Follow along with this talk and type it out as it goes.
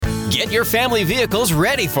Get your family vehicles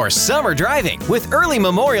ready for summer driving with early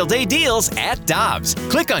Memorial Day deals at Dobbs.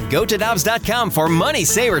 Click on gotodobbs.com for money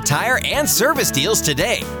saver tire and service deals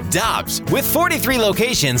today. Dobbs, with 43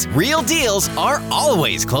 locations, real deals are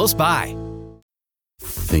always close by.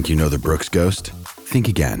 Think you know the Brooks Ghost? Think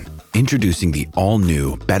again. Introducing the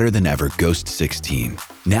all-new, better-than-ever Ghost 16.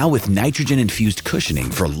 Now with nitrogen-infused cushioning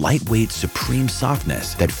for lightweight, supreme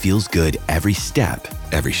softness that feels good every step,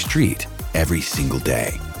 every street, every single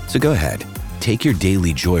day. So go ahead, take your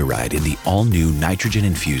daily joyride in the all-new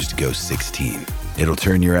nitrogen-infused Ghost 16. It'll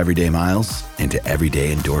turn your everyday miles into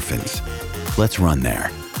everyday endorphins. Let's run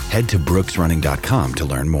there. Head to brooksrunning.com to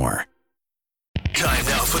learn more. Time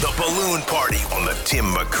now for the balloon party on the Tim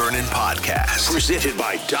McKernan podcast. Presented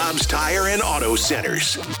by Dobbs Tire and Auto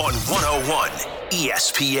Centers on 101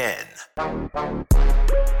 ESPN.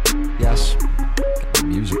 Yes, got the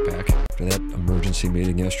music back after that emergency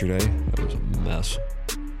meeting yesterday. That was a mess.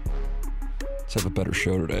 Let's have a better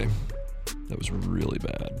show today. That was really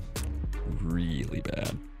bad. Really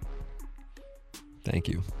bad. Thank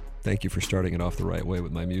you. Thank you for starting it off the right way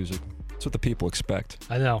with my music. That's what the people expect.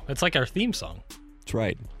 I know. It's like our theme song. That's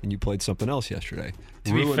right. And you played something else yesterday.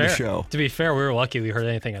 Ruined the show. To be fair, we were lucky we heard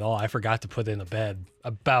anything at all. I forgot to put it in the bed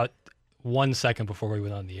about 1 second before we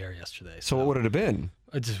went on the air yesterday. So what would it have been?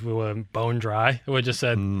 It just would have bone dry. It would have just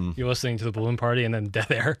said, you're listening to the balloon party, and then dead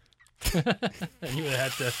air. And you would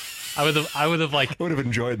have had to... I would have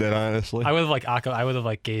enjoyed that, honestly. I would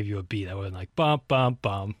have gave you a beat. I would have like bum bum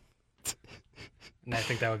bum. And I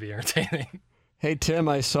think that would be entertaining. Hey, Tim,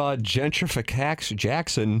 I saw Gentrificax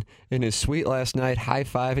Jackson in his suite last night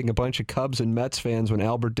high-fiving a bunch of Cubs and Mets fans when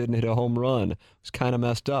Albert didn't hit a home run. It was kind of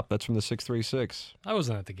messed up. That's from the 636. I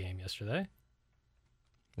wasn't at the game yesterday.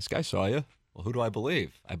 This guy saw you. Well, who do I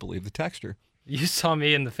believe? I believe the texter. You saw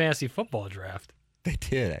me in the fantasy football draft. They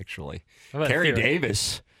did, actually. How about Kerry theory?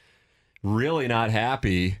 Davis, really not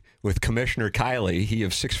happy with Commissioner Kiley, he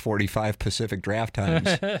of 6:45 Pacific draft times,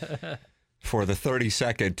 for the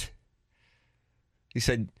 32nd. He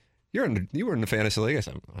said, you were in the fantasy league. I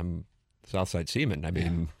said, I'm Southside Seaman. I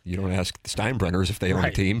mean, you don't ask the Steinbrenners if they own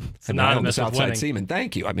a team. It's and I own the anonymous with Southside winning. Seaman.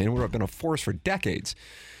 Thank you. I mean, we've been a force for decades.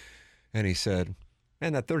 And he said,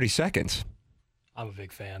 man, that 30 seconds. I'm a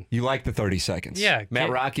big fan. You like the 30 seconds. Yeah. Matt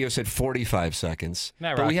Rocchio said 45 seconds.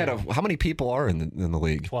 Matt but we had Rocchio. how many people are in the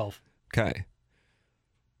league? 12. Okay.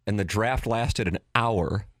 And the draft lasted an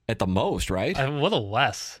hour at the most, right? A little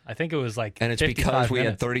less. I think it was like And it's 55 because we had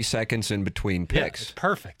minutes. 30 seconds in between Yeah, picks. it's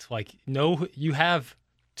perfect. Like, no, you have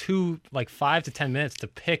 5 to 10 minutes to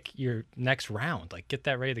pick your next round. Like, get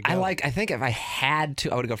that ready to go. I think if I had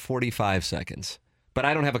to, I would have got 45 seconds. But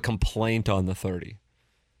I don't have a complaint on the 30.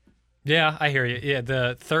 Yeah, I hear you. Yeah,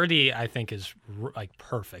 the 30 I think is like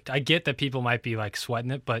perfect. I get that people might be like sweating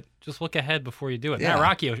it, but just look ahead before you do it. Yeah.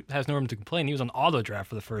 Matt Rocchio has no room to complain. He was on auto draft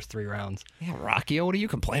for the first 3 rounds. Yeah, Rocchio, what are you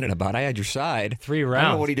complaining about? I had your side. 3 I don't know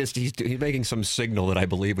rounds. what he does. He's making some signal that I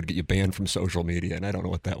believe would get you banned from social media, and I don't know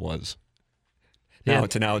what that was. Now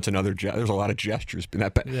it's another. There's a lot of gestures.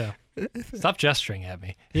 Yeah. Stop gesturing at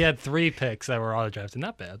me. He had 3 picks that were auto drafted.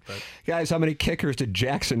 Not bad, but Guys, how many kickers did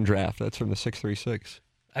Jackson draft? That's from the 636.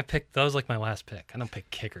 I picked those like my last pick. I don't pick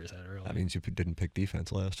kickers that early. That means you didn't pick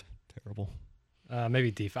defense last. Terrible. Maybe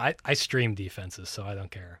defense. I stream defenses, so I don't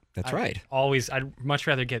care. That's right. I'd much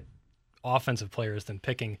rather get offensive players than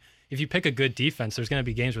picking. If you pick a good defense, there's going to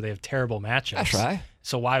be games where they have terrible matchups. That's right.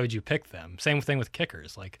 So why would you pick them? Same thing with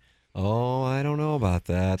kickers. Like, Oh, I don't know about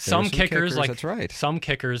that. some kickers, like that's right. Some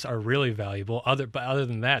kickers are really valuable. But other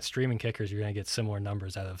than that, streaming kickers, you're going to get similar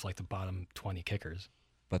numbers out of like the bottom 20 kickers.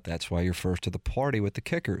 But that's why you're first to the party with the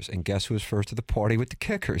kickers. And guess who's first to the party with the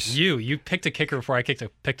kickers? You picked a kicker before I picked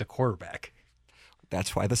a quarterback.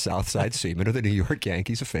 That's why the Southside Seamen are the New York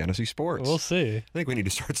Yankees of fantasy sports. We'll see. I think we need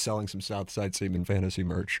to start selling some Southside Seamen fantasy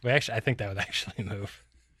merch. I think that would actually move.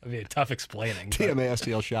 It'd be a tough explaining. but-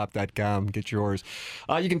 TMASTLshop.com. Get yours.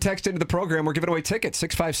 You can text into the program. We're giving away tickets.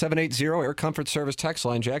 65780 Air Comfort Service text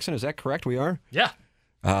line. Jackson, is that correct? We are? Yeah.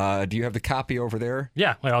 Do you have the copy over there?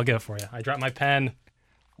 Yeah. Wait, I'll get it for you. I dropped my pen.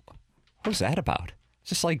 What is that about?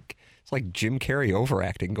 It's like Jim Carrey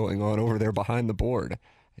overacting going on over there behind the board. I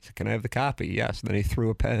said, can I have the copy? Yes. And then he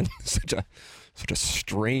threw a pen. Such a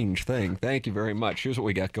strange thing. Thank you very much. Here's what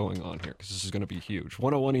we got going on here, because this is going to be huge.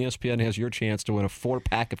 101 ESPN has your chance to win a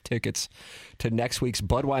 4-pack of tickets to next week's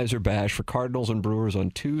Budweiser Bash for Cardinals and Brewers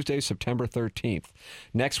on Tuesday, September 13th.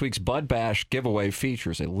 Next week's Bud Bash giveaway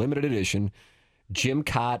features a limited edition Jim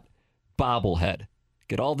Cott bobblehead.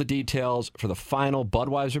 Get all the details for the final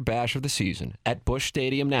Budweiser Bash of the season at Busch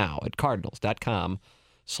Stadium now at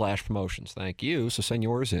cardinals.com/promotions. Thank you. So send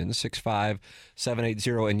yours in,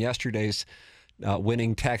 65780. And yesterday's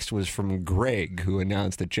winning text was from Greg, who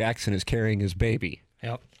announced that Jackson is carrying his baby.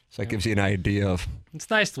 Yep. So that gives you an idea of It's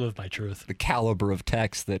nice to live my truth. the caliber of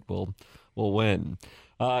text that will win.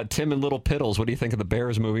 Tim and Little Piddles, what do you think of the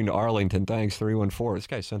Bears moving to Arlington? Thanks, 314. This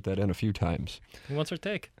guy sent that in a few times. Who wants our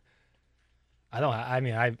take?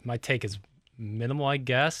 My take is minimal, I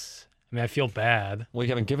guess. I mean, I feel bad. Well, you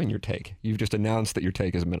haven't given your take. You've just announced that your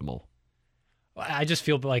take is minimal. I just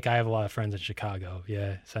feel like I have a lot of friends in Chicago.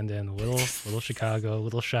 Yeah, send in little Chicago,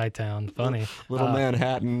 little Chi-Town. Funny. Little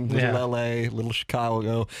Manhattan, little L.A., little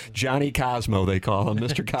Chicago. Johnny Cosmo, they call him,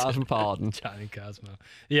 Mr. Cosmopolitan. Johnny Cosmo.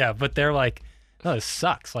 Yeah, but they're like, no, this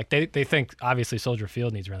sucks. Like, they think, obviously, Soldier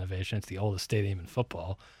Field needs renovation. It's the oldest stadium in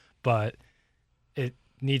football. But it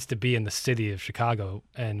needs to be in the city of Chicago.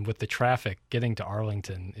 And with the traffic, getting to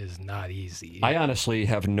Arlington is not easy. I honestly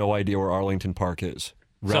have no idea where Arlington Park is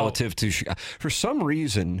relative to Chicago. For some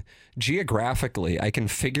reason, geographically, I can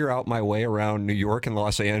figure out my way around New York and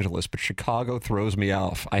Los Angeles, but Chicago throws me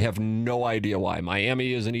off. I have no idea why.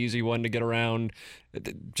 Miami is an easy one to get around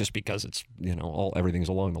just because it's, everything's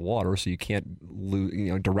along the water, so you can't lose,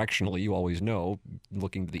 directionally, you always know,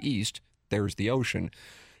 looking to the east, there's the ocean.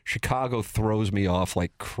 Chicago throws me off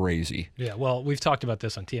like crazy. Yeah, well, we've talked about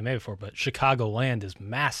this on TMA before, but Chicagoland is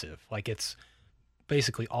massive. Like, it's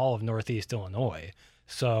basically all of Northeast Illinois.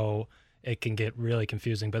 So it can get really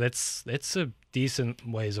confusing, but it's a decent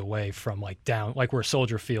ways away from like down, like where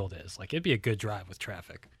Soldier Field is. Like, it'd be a good drive with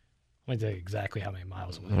traffic. Let me tell you exactly how many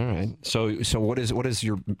miles away. All right. So what is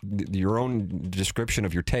your own description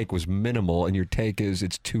of your take was minimal, and your take is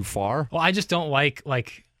it's too far? Well, I just don't like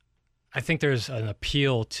I think there's an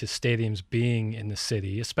appeal to stadiums being in the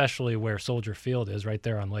city, especially where Soldier Field is right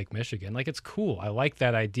there on Lake Michigan. Like, it's cool. I like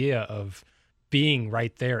that idea of being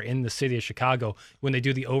right there in the city of Chicago. When they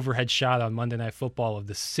do the overhead shot on Monday Night Football of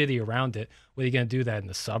the city around it, what are you going to do that in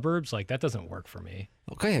the suburbs? Like, that doesn't work for me.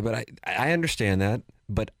 Okay, but I understand that,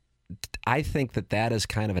 but I think that is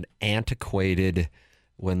kind of an antiquated,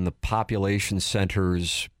 when the population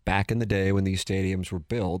centers back in the day when these stadiums were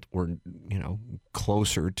built were,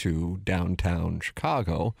 closer to downtown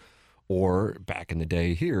Chicago, or back in the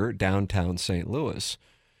day here, downtown St. Louis.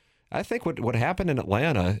 I think what happened in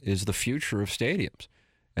Atlanta is the future of stadiums,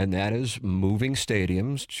 and that is moving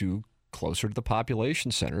stadiums to closer to the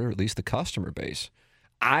population center, or at least the customer base.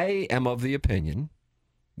 I am of the opinion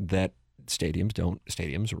that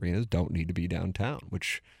arenas don't need to be downtown,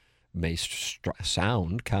 which may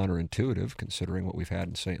sound counterintuitive considering what we've had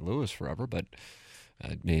in St. Louis forever, but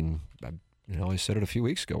I mean, I said it a few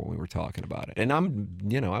weeks ago when we were talking about it. And I'm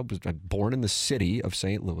born in the city of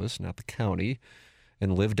St. Louis, not the county,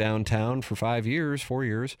 and lived downtown for 4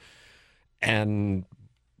 years. And,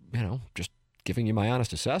 just giving you my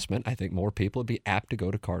honest assessment, I think more people would be apt to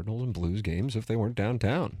go to Cardinals and Blues games if they weren't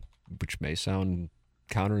downtown, which may sound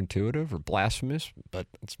counterintuitive or blasphemous, but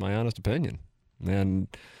it's my honest opinion. And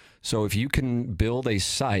so if you can build a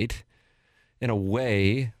site in a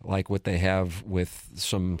way like what they have with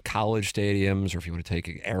some college stadiums, or if you want to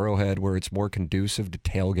take Arrowhead, where it's more conducive to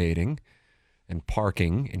tailgating and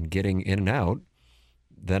parking and getting in and out,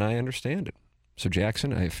 then I understand it. So,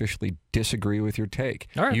 Jackson, I officially disagree with your take.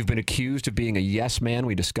 All right. You've been accused of being a yes man.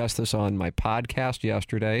 We discussed this on my podcast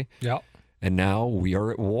yesterday. Yeah. And now we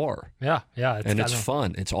are at war. Yeah. It's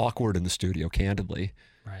fun. It's awkward in the studio, candidly.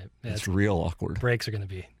 Right. Yeah, it's real awkward. Breaks are going to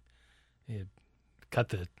be, cut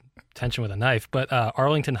the tension with a knife. But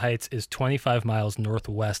Arlington Heights is 25 miles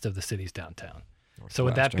northwest of the city's downtown. So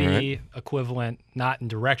would that be equivalent, not in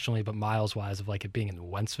directionally, but miles-wise, of like it being in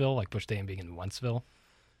Wentzville, like Bush Stadium being in Wentzville?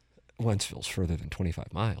 Wentzville's further than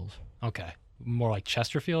 25 miles. Okay. More like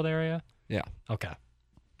Chesterfield area? Yeah. Okay.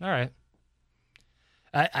 All right.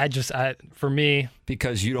 For me...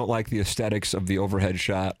 Because you don't like the aesthetics of the overhead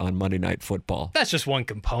shot on Monday Night Football. That's just one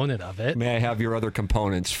component of it. May I have your other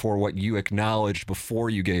components for what you acknowledged before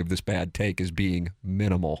you gave this bad take as being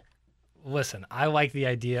minimal? Listen, I like the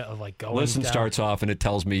idea of like going Listen down. starts off and it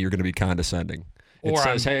tells me you're going to be condescending. It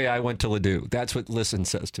says, hey, I went to Ladue. That's what listen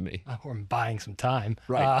says to me. Or I'm buying some time.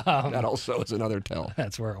 Right. That also is another tell.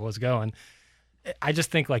 That's where it was going. I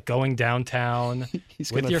just think like going downtown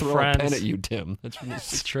He's with gonna your throw friends. a pen at you, Tim.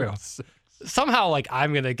 That's true. Somehow, like,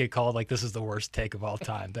 I'm going to get called like this is the worst take of all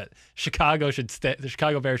time, that the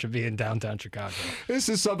Chicago Bears should be in downtown Chicago. This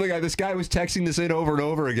is something this guy was texting this in over and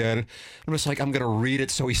over again. I'm just like, I'm going to read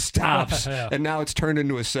it so he stops. Yeah. And now it's turned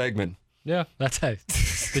into a segment. Yeah, that's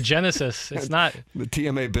the genesis. It's not. The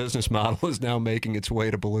TMA business model is now making its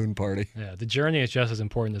way to Balloon Party. Yeah, the journey is just as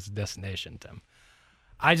important as the destination, Tim.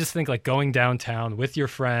 I just think like going downtown with your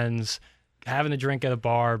friends, having a drink at a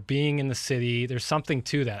bar, being in the city, there's something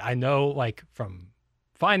to that. I know like from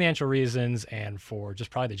financial reasons and for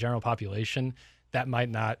just probably the general population, that might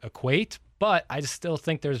not equate. But I still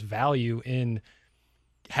think there's value in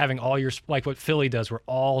having all your, like what Philly does, where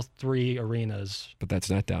all 3 arenas. But that's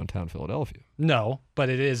not downtown Philadelphia. No, but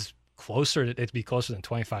it is closer. It'd be closer than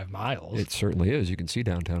 25 miles. It certainly is. You can see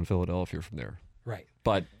downtown Philadelphia from there. Right.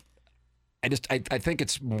 But I think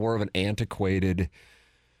it's more of an antiquated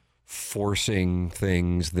forcing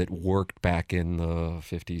things that worked back in the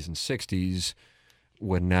 50s and 60s,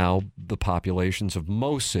 when now the populations of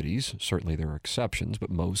most cities, certainly there are exceptions, but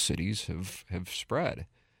most cities have spread.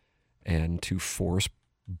 And to force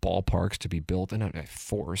ballparks to be built, and not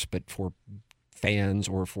force, but for fans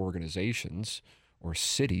or for organizations or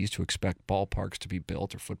cities to expect ballparks to be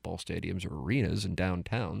built, or football stadiums or arenas in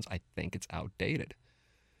downtowns, I think it's outdated.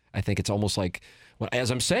 I think it's almost like, well, as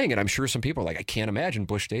I'm saying it, I'm sure some people are like, I can't imagine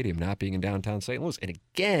Busch Stadium not being in downtown St. Louis. And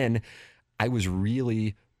again, I was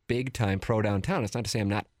really big time pro downtown. It's not to say I'm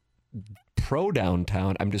not pro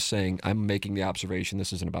downtown. I'm just saying I'm making the observation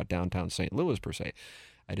this isn't about downtown St. Louis per se.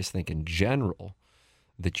 I just think in general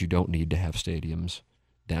that you don't need to have stadiums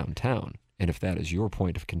downtown. And if that is your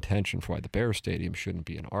point of contention for why the Bears Stadium shouldn't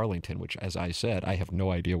be in Arlington, which, as I said, I have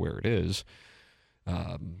no idea where it is,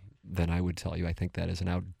 then I would tell you I think that is an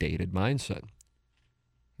outdated mindset.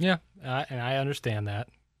 Yeah, and I understand that.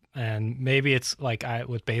 And maybe it's like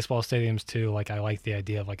with baseball stadiums too, like I like the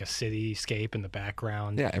idea of like a cityscape in the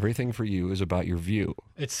background. Yeah, everything for you is about your view.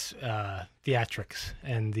 It's theatrics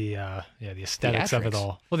and the aesthetics of it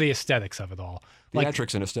all. Well, the aesthetics of it all.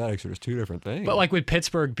 Theatrics and aesthetics are just two different things. But like would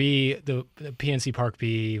Pittsburgh be, the PNC Park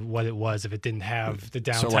be what it was if it didn't have the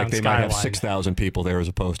downtown skyline? So like they might have 6,000 people there as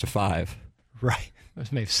opposed to 5. Right. It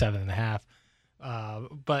was maybe 7.5.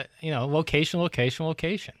 But,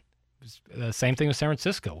 location. The same thing with San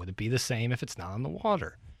Francisco. Would it be the same if it's not on the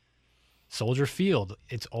water? Soldier Field,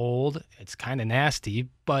 it's old, it's kind of nasty,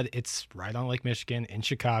 but it's right on Lake Michigan in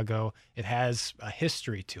Chicago. It has a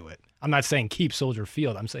history to it. I'm not saying keep Soldier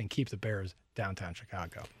Field. I'm saying keep the Bears downtown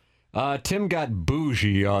Chicago. Tim got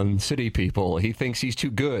bougie on city people. He thinks he's too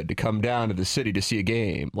good to come down to the city to see a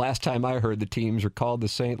game. Last time I heard, the teams are called the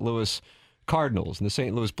St. Louis Cardinals and the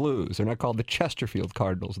St. Louis Blues. They're not called the Chesterfield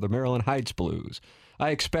Cardinals or the Maryland Heights Blues. I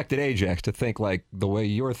expected Ajax to think like the way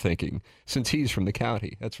you're thinking, since he's from the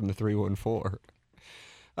county. That's from the 314.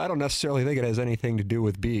 I don't necessarily think it has anything to do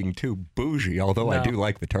with being too bougie, although I do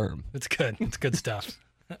like the term. It's good. It's good stuff.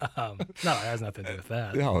 No, it has nothing to do with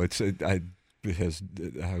that. No, I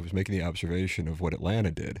was making the observation of what Atlanta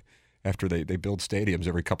did after they build stadiums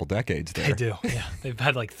every couple decades there. They do, yeah. They've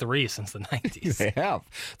had like 3 since the 90s. They have.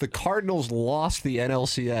 The Cardinals lost the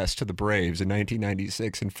NLCS to the Braves in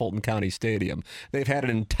 1996 in Fulton County Stadium. They've had an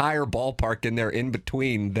entire ballpark in there in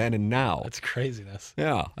between then and now. That's craziness.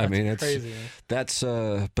 Yeah, it's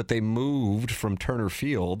craziness. But they moved from Turner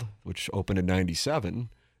Field, which opened in 97,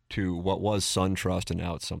 to what was SunTrust, and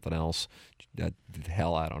now it's something else.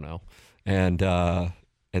 Hell, I don't know.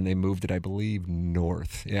 And they moved it, I believe,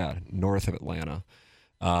 north of Atlanta,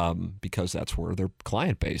 because that's where their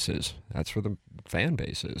client base is. That's where the fan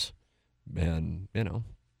base is. And,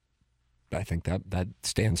 I think that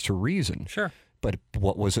stands to reason. Sure. But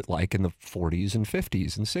what was it like in the 40s and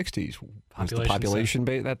 50s and 60s? Was the population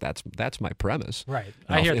base? That's my premise. Right.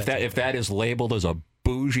 Now, I hear if that is labeled as a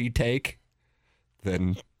bougie take,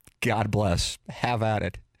 then God bless. Have at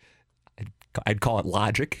it. I'd call it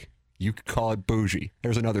logic. You could call it bougie.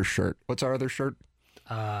 There's another shirt. What's our other shirt?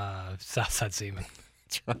 Southside Seaman.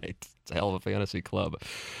 That's right. It's a hell of a fantasy club.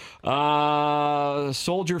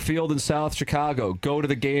 Soldier Field in South Chicago. Go to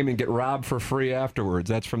the game and get robbed for free afterwards.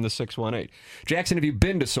 That's from the 618. Jackson, have you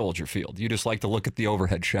been to Soldier Field? You just like to look at the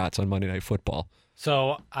overhead shots on Monday Night Football.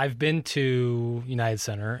 So I've been to United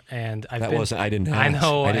Center, and I didn't ask. I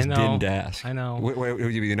know. I didn't ask. I know. What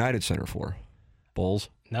would you be United Center for? Bulls?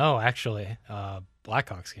 No, actually.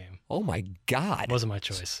 Blackhawks game. Oh, my God. Wasn't my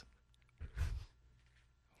choice.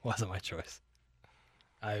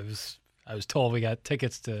 I was told we got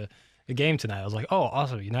tickets to a game tonight. I was like, oh,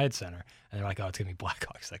 awesome, United Center. And they're like, oh, it's going to be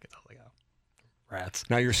Blackhawks second. I was like, oh, rats.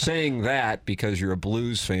 Now, you're saying that because you're a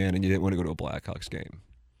Blues fan and you didn't want to go to a Blackhawks game.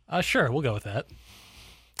 Sure, we'll go with that.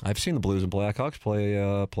 I've seen the Blues and Blackhawks play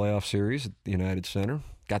a playoff series at the United Center.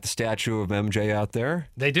 Got the statue of MJ out there.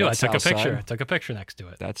 They do. That's I took a picture. Southside. I took a picture next to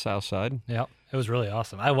it. That's Southside. Yep. It was really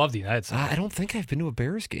awesome. I love the United Center. I don't think I've been to a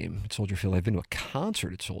Bears game at Soldier Field. I've been to a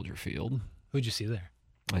concert at Soldier Field. Who'd you see there?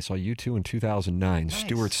 I saw U2 in 2009. Nice.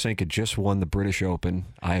 Stuart Sink had just won the British Open.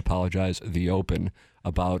 I apologize, the Open,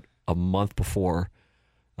 about a month before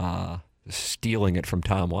stealing it from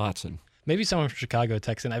Tom Watson. Maybe someone from Chicago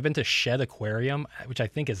texted in. I've been to Shedd Aquarium, which I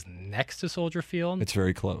think is next to Soldier Field. It's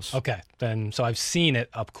very close. Okay, then so I've seen it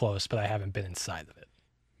up close, but I haven't been inside of it.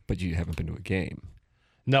 But you haven't been to a game.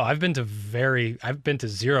 No, I've been to 0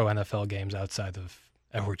 NFL games outside of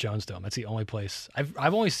Edward Jones Dome. That's the only place.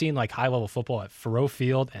 I've only seen like high-level football at Faurot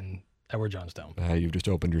Field and Edward Jones Dome. You've just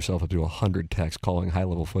opened yourself up to 100 texts calling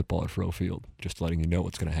high-level football at Faurot Field, just letting you know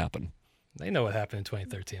what's going to happen. They know what happened in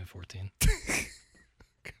 2013 and 14.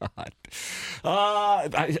 God.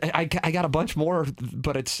 I got a bunch more,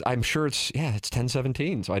 but I'm sure it's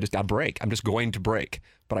 10:17, so I just got to break. I'm just going to break,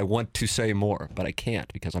 but I want to say more, but I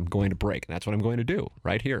can't because I'm going to break, and that's what I'm going to do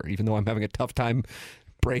right here, even though I'm having a tough time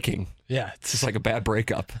breaking. Yeah. It's just like a bad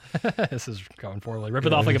breakup. This is going poorly. Rip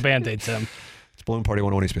it off like a Band-Aid, Tim. It's Balloon Party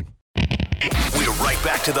 101 ESPN. We're right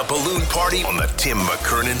back to the Balloon Party on the Tim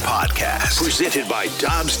McKernan Podcast. Presented by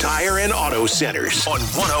Dobbs Tire and Auto Centers on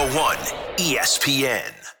 101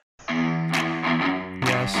 ESPN.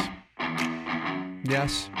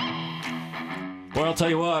 Yes. Well, I'll tell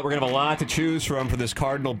you what, we're going to have a lot to choose from for this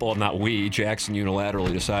Cardinal Bowl. Not we. Jackson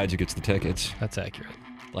unilaterally decides who gets the tickets. That's accurate.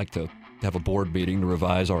 Like to have a board meeting to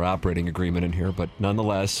revise our operating agreement in here, but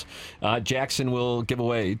nonetheless, Jackson will give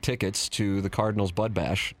away tickets to the Cardinals Bud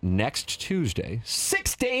Bash next Tuesday,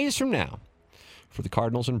 6 days from now, for the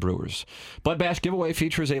Cardinals and Brewers. Bud Bash giveaway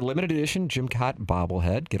features a limited edition Jim Cott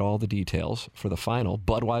bobblehead. Get all the details for the final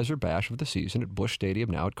Budweiser Bash of the season at Busch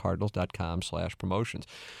Stadium now at cardinals.com/promotions.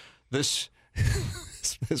 This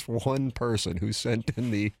one person who sent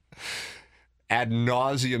in the ad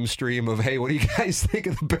nauseum stream of, hey, what do you guys think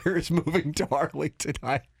of the Bears moving to Arlington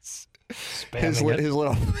Heights? His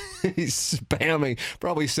little, he's spamming.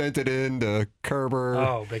 Probably sent it in to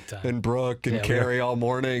Kerber big time. and Brooke and Carrie all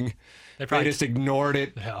morning. They just ignored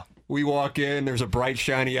it. Yeah. We walk in, there's a bright,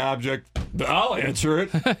 shiny object. I'll answer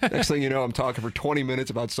it. Next thing you know, I'm talking for 20 minutes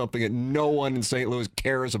about something that no one in St. Louis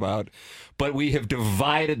cares about. But we have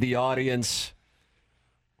divided the audience.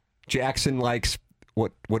 Jackson likes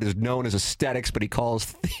what is known as aesthetics, but he calls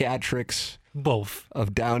theatrics. Both.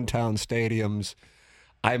 Of downtown stadiums.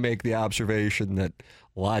 I make the observation that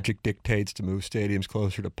logic dictates to move stadiums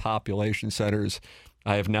closer to population centers.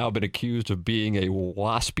 I have now been accused of being a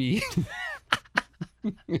waspy.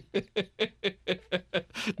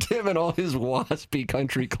 Tim and all his waspy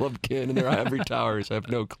country club kin and their ivory towers. I have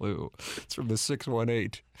no clue. It's from the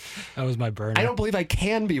 618. That was my burner. I don't believe I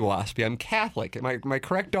can be waspy. I'm Catholic. Am I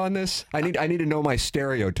correct on this? I need to know my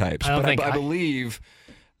stereotypes. I believe.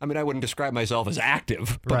 I mean, I wouldn't describe myself as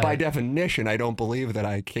active, but by definition, I don't believe that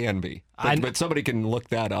I can be. But somebody can look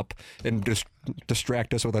that up and just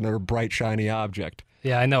distract us with another bright, shiny object.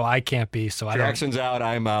 Yeah, I know I can't be, so I don't. Jackson's out,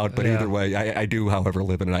 I'm out, but either way, I do, however,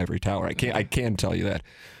 live in an ivory tower. I can tell you that.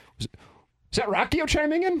 Is that Rockio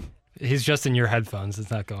chiming in? He's just in your headphones. It's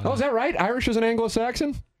not going on. Oh, is that right? Irish is an Anglo-Saxon?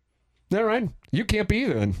 Is that right? You can't be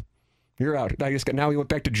either then. You're out. Now he went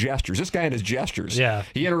back to gestures. This guy and his gestures. Yeah.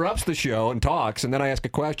 He interrupts the show and talks, and then I ask a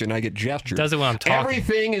question, and I get gestures. Does it when I'm talking.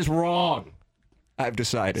 Everything is wrong. I've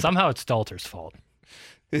decided. Somehow it's Stalter's fault.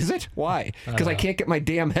 Is it? Why? Because I can't get my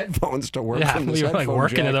damn headphones to work. Yeah, from this we were like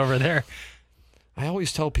working jack. it over there. I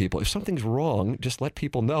always tell people, if something's wrong, just let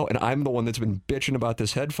people know. And I'm the one that's been bitching about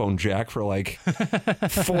this headphone jack for like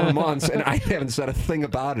 4 months, and I haven't said a thing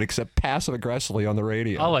about it except passive-aggressively on the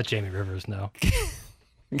radio. I'll let Jamie Rivers know.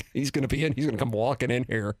 He's going to be in. He's going to come walking in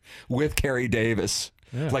here with Kerry Davis.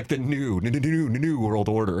 Yeah. Like the new world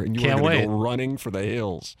order. And you are going to go running for the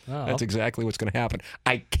hills. Oh. That's exactly what's going to happen.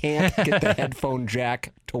 I can't get the headphone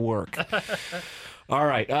jack to work. All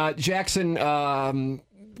right. Jackson,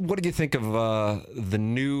 what did you think of the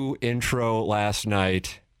new intro last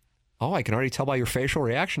night? Oh, I can already tell by your facial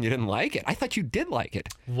reaction you didn't like it. I thought you did like it.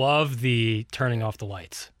 Love the turning off the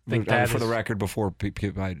lights. For the record, before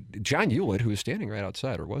John Hewlett, who was standing right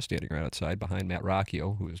outside behind Matt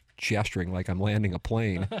Rocchio, who was gesturing like I'm landing a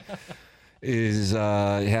plane, is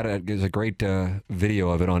a great video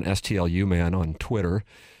of it on STLU Man on Twitter,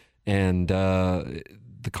 and the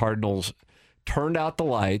Cardinals turned out the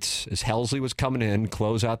lights as Helsley was coming in,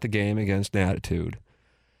 close out the game against Attitude.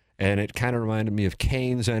 And it kind of reminded me of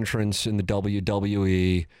Kane's entrance in the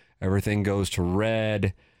WWE. Everything goes to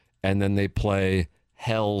red, and then they play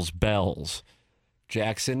Hell's Bells.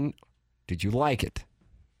 Jackson, did you like it?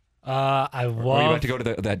 I love. Are you about to go to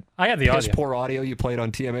that I have the piss audio. poor audio you played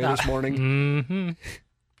on TMA this morning? Mm-hmm.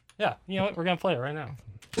 Yeah, you know what? We're going to play it right now.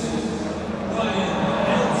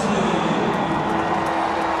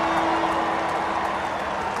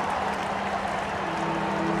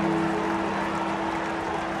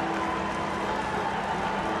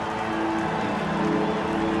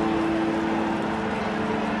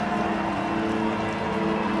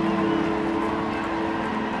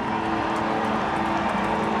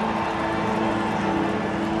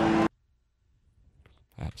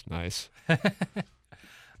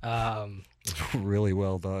 Really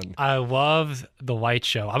well done. I love the light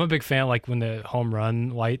show. I'm a big fan, like when the home run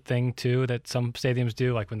light thing too, that some stadiums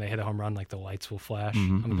do, like when they hit a home run, like the lights will flash.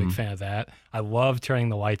 I'm a big fan of that. I love turning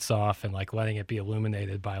the lights off and like letting it be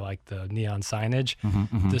illuminated by like the neon signage.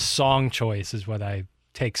 The song choice is what I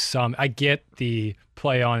take some. I get the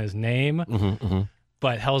play on his name,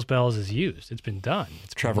 but Hell's Bells is used. It's been done.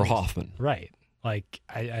 It's Trevor Hoffman. Right. Like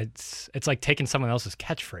it's like taking someone else's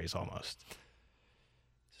catchphrase almost.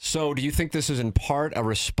 So do you think this is in part a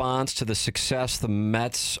response to the success the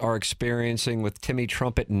Mets are experiencing with Timmy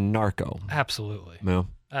Trumpet and Narco? Absolutely. No.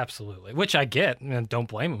 Absolutely. Which I get and don't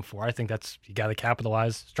blame him for. I think that's, you got to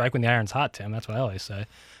capitalize, strike when the iron's hot, Tim. That's what I always say.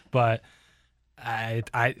 But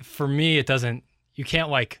for me, it doesn't, you can't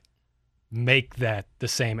like make that the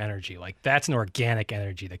same energy. Like that's an organic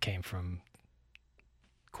energy that came from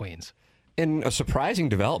Queens. In a surprising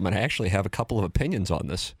development, I actually have a couple of opinions on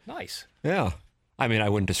this. Nice. Yeah. I mean, I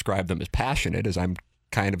wouldn't describe them as passionate, as I'm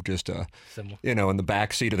kind of just in the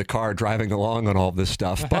back seat of the car driving along on all of this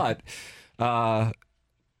stuff. But I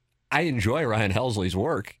enjoy Ryan Helsley's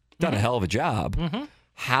work. Done a hell of a job.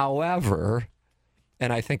 However,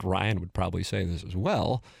 and I think Ryan would probably say this as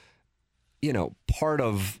well, part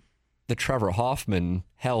of the Trevor Hoffman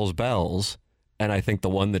Hell's Bells, and I think the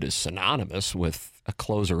one that is synonymous with a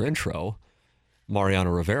closer intro,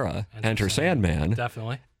 Mariano Rivera, Enter Sandman,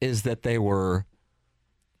 definitely, is that they were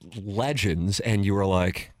legends, and you were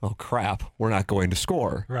like, oh crap, we're not going to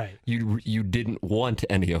score. Right. You didn't want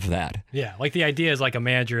any of that. Yeah, like the idea is like a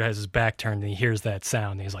manager has his back turned and he hears that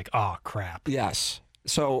sound and he's like, oh crap. Yes.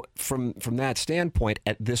 So from that standpoint,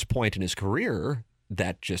 at this point in his career,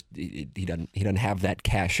 that just he doesn't have that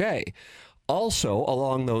cachet. Also,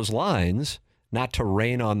 along those lines, not to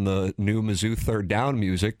rain on the new Mizzou third down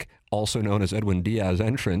music, also known as Edwin Diaz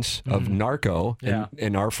entrance of Narco,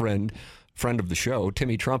 and our friend of the show,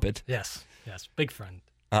 Timmy Trumpet. Yes, big friend.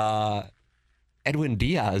 Edwin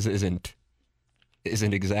Diaz isn't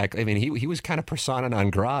exactly. I mean, he was kind of persona non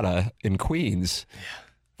grata in Queens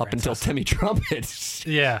up until Timmy Trumpet.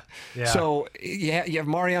 Yeah. So you have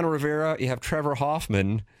Mariano Rivera, you have Trevor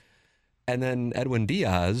Hoffman, and then Edwin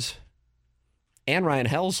Diaz. And Ryan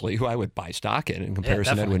Helsley, who I would buy stock in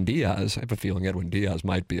comparison to Edwin Diaz. I have a feeling Edwin Diaz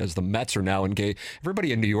might be, as the Mets are now engaged.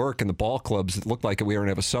 Everybody in New York and the ball clubs, it looked like we were going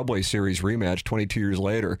to have a Subway Series rematch 22 years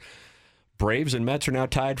later. Braves and Mets are now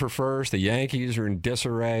tied for first. The Yankees are in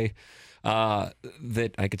disarray.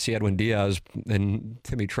 That I could see Edwin Diaz and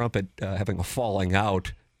Timmy Trumpet having a falling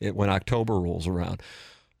out when October rolls around.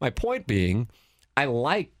 My point being, I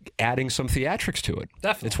like adding some theatrics to it.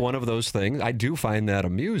 Definitely. It's one of those things. I do find that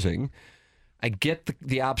amusing. I get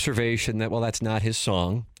the observation that, well, that's not his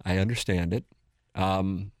song. I understand it.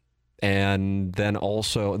 And then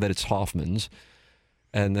also that it's Hoffman's.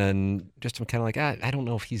 And then just I'm kind of like, I don't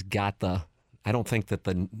know if he's got I don't think that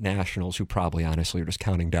the Nationals, who probably honestly are just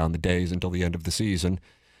counting down the days until the end of the season,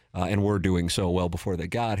 and were doing so well before they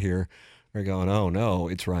got here, are going, oh no,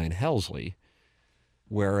 it's Ryan Helsley.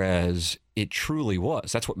 Whereas it truly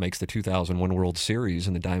was. That's what makes the 2001 World Series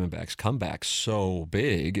and the Diamondbacks comeback so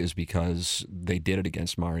big, is because they did it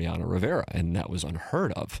against Mariano Rivera, and that was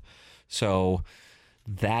unheard of. So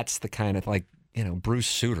that's the kind of, like, Bruce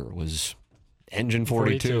Sutter was Engine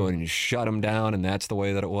 42 and you shut him down, and that's the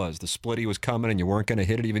way that it was. The splitty was coming, and you weren't going to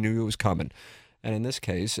hit it even knew it was coming. And in this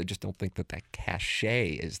case, I just don't think that cachet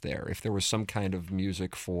is there. If there was some kind of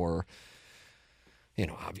music for,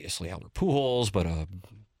 obviously Albert Pujols,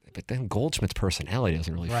 but then Goldsmith's personality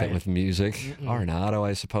doesn't really fit with music. Arenado,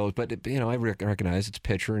 I suppose. But, I recognize it's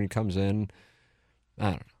pitcher, and he comes in. I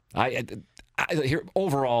don't know. Here,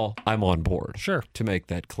 overall, I'm on board. Sure. To make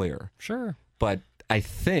that clear. Sure. But I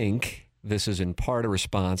think this is in part a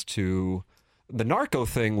response to the Narco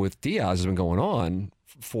thing with Diaz has been going on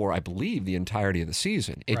for, I believe, the entirety of the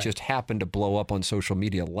season. It just happened to blow up on social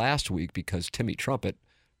media last week because Timmy Trumpet,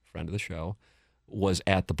 friend of the show, was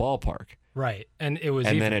at the ballpark. Right. And it was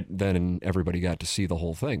then everybody got to see the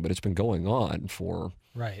whole thing, but it's been going on for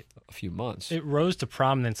a few months. It rose to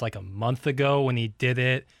prominence like a month ago when he did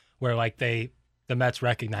it, where like the Mets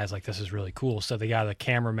recognized like this is really cool. So they got a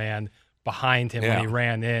cameraman behind him when he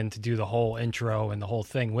ran in to do the whole intro and the whole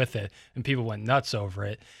thing with it, and people went nuts over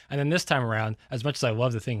it. And then this time around, as much as I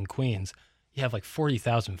love the thing in Queens, you have like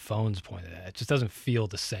 40,000 phones pointed at it. It just doesn't feel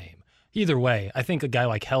the same. Either way, I think a guy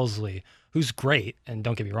like Helsley, who's great, and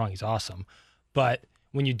don't get me wrong, he's awesome, but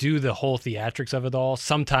when you do the whole theatrics of it all,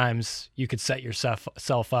 sometimes you could set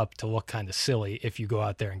yourself up to look kind of silly if you go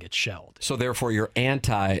out there and get shelled. So therefore, you're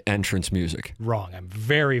anti-entrance music. Wrong. I'm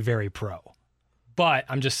very, very pro. But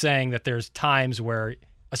I'm just saying that there's times where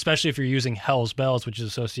especially if you're using Hell's Bells, which is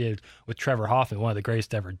associated with Trevor Hoffman, one of the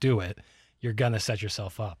greatest to ever do it, you're going to set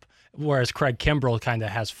yourself up. Whereas Craig Kimbrell kind of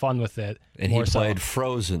has fun with it. And he played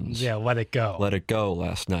Frozen's. Yeah, Let It Go. Let It Go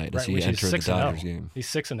last night as he entered the Dodgers game. He's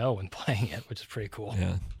 6-0 when playing it, which is pretty cool.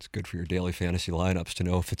 Yeah, it's good for your daily fantasy lineups to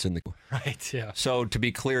know if it's in the... Right, yeah. So to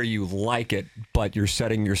be clear, you like it, but you're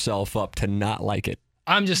setting yourself up to not like it.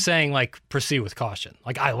 I'm just saying, like, proceed with caution.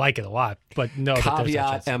 Like, I like it a lot, but no.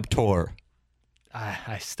 Caveat emptor.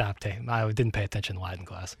 I stopped taking. I didn't pay attention in Latin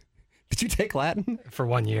class. Did you take Latin? For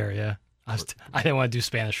 1 year, yeah. I didn't want to do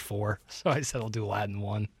Spanish 4, so I said I'll do Latin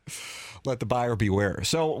 1. Let the buyer beware.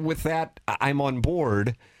 So with that, I'm on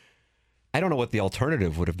board. I don't know what the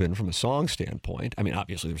alternative would have been from a song standpoint. I mean,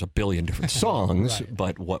 obviously there's a billion different songs, right.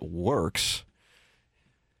 But what works?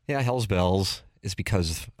 Yeah, Hell's Bells is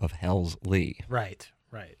because of Hell's Lee. Right.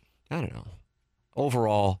 I don't know.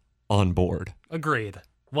 Overall, on board. Agreed.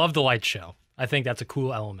 Love the light show. I think that's a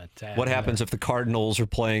cool element to add. What happens if the Cardinals are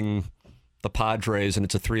playing the Padres and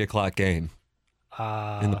it's a 3:00 game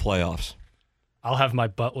in the playoffs? I'll have my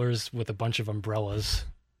butlers with a bunch of umbrellas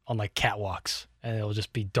on like catwalks, and it'll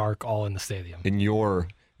just be dark all in the stadium. In your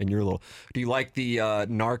little. Do you like the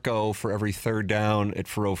narco for every third down at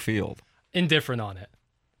Faurot Field? Indifferent on it.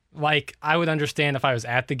 Like, I would understand if I was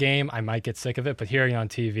at the game, I might get sick of it, but hearing it on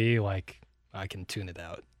TV, like, I can tune it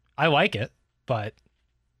out. I like it, but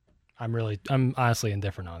I'm honestly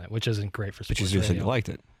indifferent on it, which isn't great for sports radio. But you just said you liked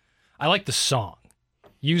it. I like the song.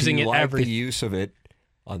 Using Do you it like every the use of it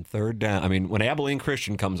on third down. I mean, when Abilene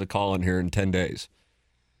Christian comes a call in here in 10 days,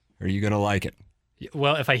 are you going to like it?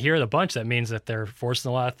 Well, if I hear it a bunch, that means that they're forcing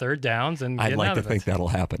a lot of third downs and I'd getting like out to of think it. that'll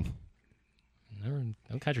happen. Don't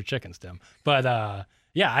count your chickens, Tim. But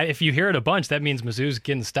yeah, if you hear it a bunch, that means Mizzou's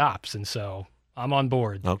getting stops, and so I'm on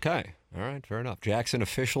board. Okay. All right, fair enough. Jackson,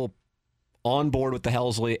 official on board with the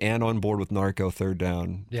Helsley and on board with Narco third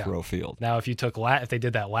down throw field. Now, if they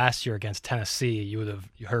did that last year against Tennessee, you would have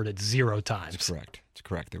heard it 0 times. That's correct. It's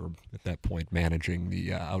correct. They were at that point managing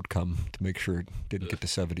the outcome to make sure it didn't get to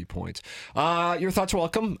 70 points. Your thoughts are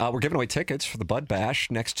welcome. We're giving away tickets for the Bud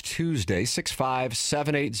Bash next Tuesday,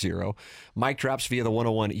 65780. Mike drops via the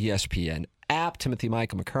 101 ESPN app. Timothy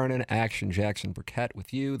Michael McKernan, Action Jackson Burkett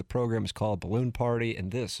with you. The program is called Balloon Party, and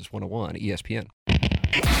this is 101 ESPN.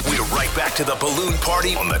 We're right back to the Balloon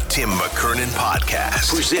Party on the Tim McKernan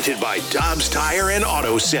Podcast. Presented by Dobbs Tire and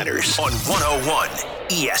Auto Centers on 101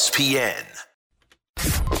 ESPN.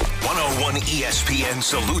 101 ESPN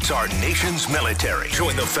salutes our nation's military.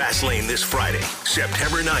 Join the Fast Lane this Friday,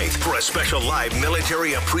 September 9th, for a special live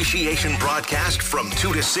military appreciation broadcast from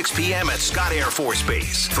 2 to 6 p.m. at Scott Air Force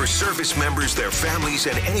Base. For service members, their families,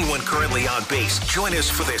 and anyone currently on base, join us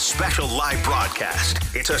for this special live broadcast.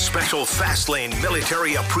 It's a special Fast Lane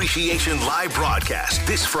military appreciation live broadcast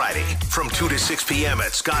this Friday from 2 to 6 p.m.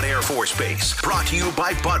 at Scott Air Force Base. Brought to you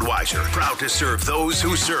by Budweiser, proud to serve those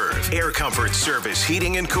who serve. Air Comfort Service,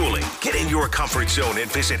 heating and cooling. Get in your comfort zone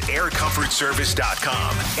and visit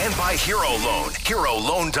aircomfortservice.com. And by Hero Loan,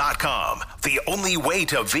 HeroLoan.com. The only way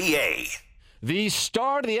to VA. The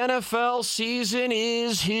start of the NFL season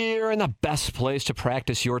is here, and the best place to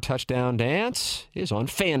practice your touchdown dance is on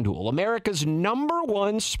FanDuel, America's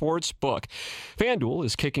 #1 sports book. FanDuel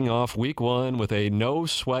is kicking off Week 1 with a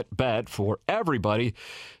no-sweat bet for everybody.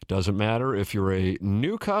 Doesn't matter if you're a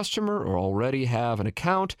new customer or already have an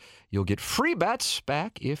account. You'll get free bets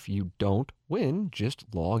back if you don't win. Just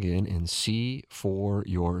log in and see for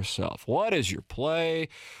yourself. What is your play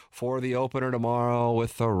for the opener tomorrow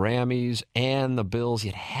with the Rammies and the Bills?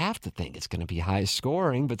 You'd have to think it's going to be high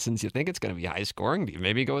scoring, but since you think it's going to be high scoring, do you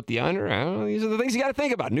maybe go with the under? I don't know. These are the things you got to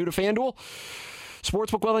think about. New to FanDuel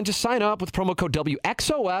Sportsbook, well, then just sign up with promo code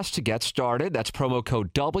WXOS to get started. That's promo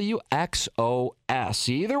code WXOS.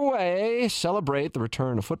 Either way, celebrate the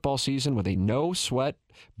return of football season with a no-sweat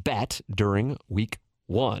bet during Week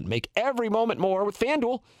 1. Make every moment more with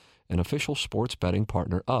FanDuel, an official sports betting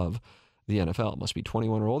partner of the NFL. Must be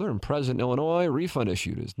 21 or older and present in Illinois. Refund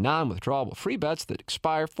issued is non-withdrawable free bets that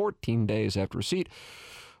expire 14 days after receipt.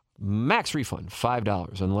 Max refund,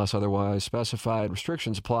 $5, unless otherwise specified.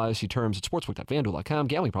 Restrictions apply. See terms at sportsbook.fanduel.com.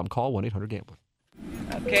 Gambling problem, call 1-800-GAMBLER.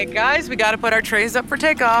 Okay, guys, we got to put our trays up for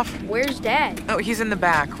takeoff. Where's Dad? Oh, he's in the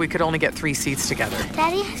back. We could only get 3 seats together.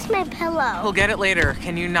 Daddy has my pillow. We'll get it later.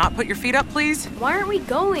 Can you not put your feet up, please? Why aren't we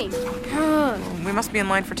going? We must be in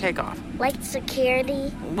line for takeoff. Like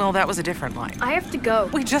security? Well, that was a different line. I have to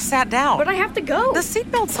go. We just sat down. But I have to go. The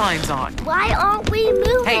seatbelt sign's on. Why aren't we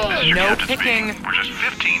moving? Hey, no kicking. We're just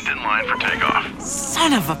 15th in line for takeoff.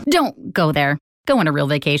 Son of a... Don't go there. Go on a real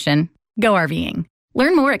vacation. Go RVing.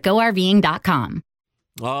 Learn more at GoRVing.com.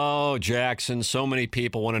 Oh, Jackson, so many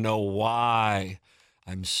people want to know why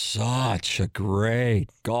I'm such a great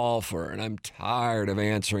golfer, and I'm tired of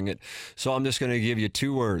answering it. So I'm just going to give you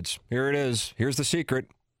 2 words. Here it is. Here's the secret.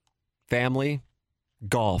 Family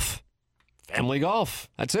golf. Family golf.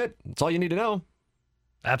 That's it. That's all you need to know.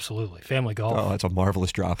 Absolutely. Family golf. Oh, that's a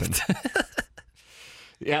marvelous drop-in.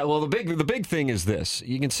 Yeah, well, the big thing is this.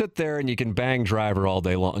 You can sit there and you can bang driver all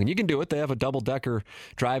day long. And you can do it. They have a double-decker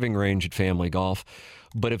driving range at Family Golf.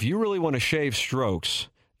 But if you really want to shave strokes,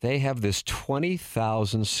 they have this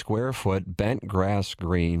 20,000-square-foot bent grass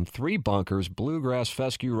green, 3 bunkers, bluegrass,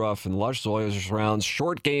 fescue rough, and lush soil surrounds,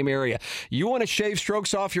 short game area. You want to shave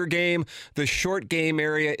strokes off your game? The short game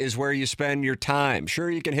area is where you spend your time. Sure,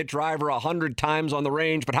 you can hit driver 100 times on the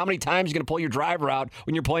range, but how many times are you going to pull your driver out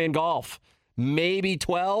when you're playing golf? Maybe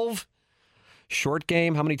 12? Short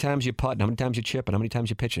game, how many times you putt, and how many times you chip, and how many times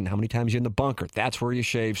you pitch, and how many times you're in the bunker. That's where you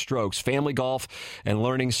shave strokes. Family Golf and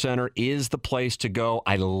Learning Center is the place to go.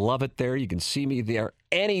 I love it there. You can see me there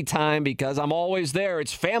anytime because I'm always there.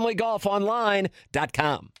 It's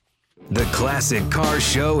FamilyGolfOnline.com. The Classic Car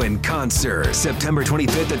Show and Concert, September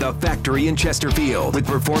 25th at the Factory in Chesterfield, with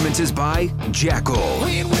performances by Jackal.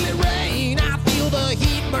 When will it rain? I feel the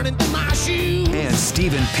heat burning through my shoes. And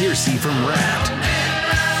Stephen Piercy from Ratt.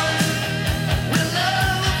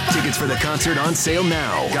 Tickets for the concert on sale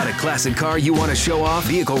now. Got a classic car you want to show off?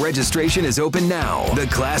 Vehicle registration is open now. The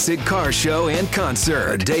Classic Car Show and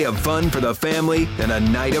Concert. A day of fun for the family and a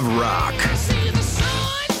night of rock.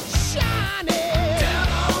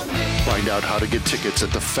 Find out how to get tickets at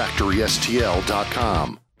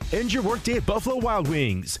thefactorystl.com. End your workday at Buffalo Wild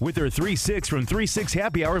Wings with their 3-6 from 3-6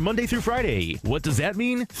 happy hour Monday through Friday. What does that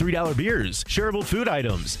mean? $3 beers, shareable food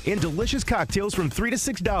items, and delicious cocktails from $3 to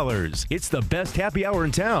 $6. It's the best happy hour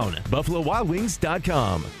in town.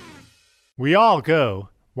 BuffaloWildWings.com. We all go.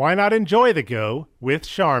 Why not enjoy the go with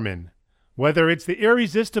Charmin? Whether it's the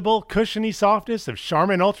irresistible, cushiony softness of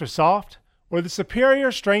Charmin Ultra Soft or the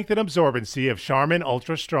superior strength and absorbency of Charmin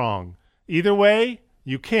Ultra Strong, either way,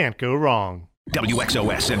 you can't go wrong.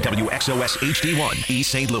 WXOS and WXOS HD1,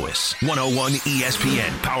 East St. Louis, 101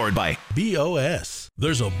 ESPN, powered by BOS.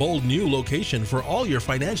 There's a bold new location for all your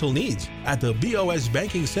financial needs. At the BOS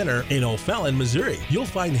Banking Center in O'Fallon, Missouri, you'll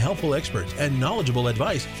find helpful experts and knowledgeable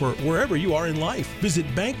advice for wherever you are in life. Visit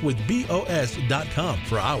bankwithbos.com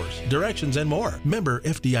for hours, directions, and more. Member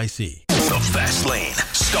FDIC. The Fast Lane,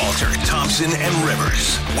 Stalter, Thompson, and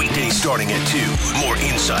Rivers. Weekdays starting at 2. More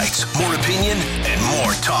insights, more opinion, and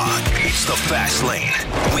more talk. It's The Fast Lane.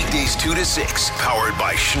 Weekdays 2 to 6. Powered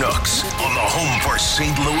by Schnucks. On the home for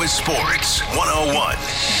St. Louis sports. 101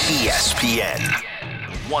 ESPN.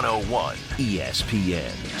 101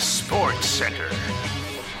 ESPN. Sports Center.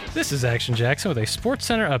 This is Action Jackson with a Sports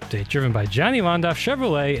Center update driven by Johnny Londoff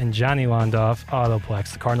Chevrolet and Johnny Londoff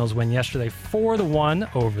Autoplex. The Cardinals win yesterday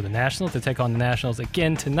 4-1 over the Nationals to take on the Nationals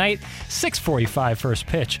again tonight. 6:45 first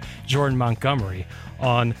pitch. Jordan Montgomery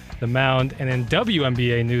on the mound. And in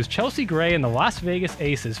WNBA news, Chelsea Gray and the Las Vegas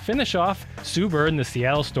Aces finish off Sue Bird and the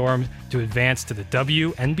Seattle Storm to advance to the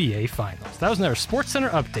WNBA Finals. That was another Sports Center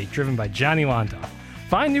update driven by Johnny Londoff.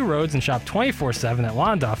 Find new roads and shop 24/7 at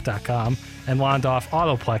Londoff.com and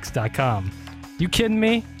LondoffAutoplex.com. You kidding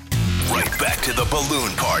me? Right back to the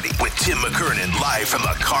balloon party with Tim McKernan live from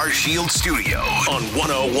the Car Shield studio on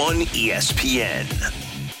 101 ESPN.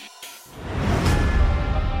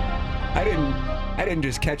 I didn't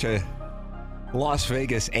just catch a Las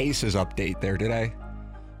Vegas Aces update there, did I?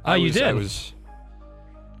 Oh, you did. It's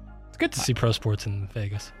good to see pro sports in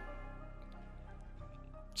Vegas.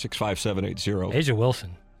 65780. Asia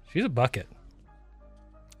Wilson. She's a bucket.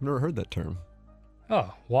 I've never heard that term.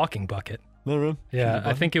 Oh, walking bucket. Never. Yeah,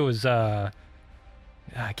 I think it was, I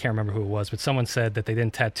can't remember who it was, but someone said that they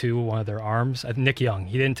didn't tattoo one of their arms. Nick Young.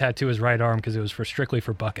 He didn't tattoo his right arm because it was strictly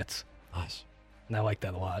for buckets. Nice. And I like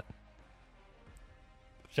that a lot.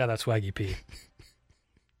 Shout out Swaggy P.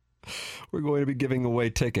 We're going to be giving away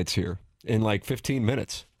tickets here in like 15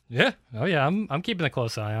 minutes. Yeah. Oh, yeah. I'm keeping a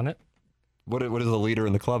close eye on it. What is the leader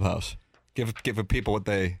in the clubhouse? Give people what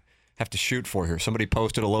they have to shoot for here. Somebody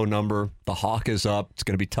posted a low number. The Hawk is up. It's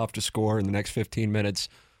going to be tough to score in the next 15 minutes.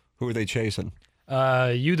 Who are they chasing?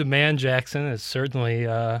 You the Man Jackson is certainly.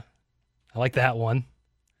 I like that one.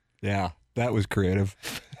 Yeah, that was creative.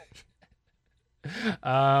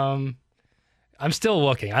 I'm still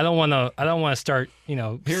looking. I don't want to start.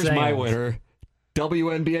 Here's my winner.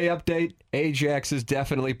 WNBA update. Ajax is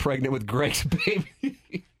definitely pregnant with Greg's baby.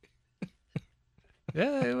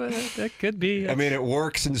 Yeah, that could be. I mean, it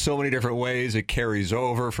works in so many different ways. It carries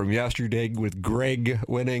over from yesterday with Greg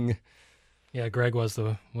winning. Yeah, Greg was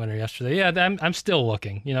the winner yesterday. Yeah, I'm still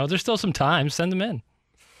looking. There's still some time. Send them in.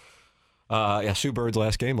 Sue Bird's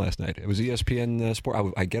last game last night. It was ESPN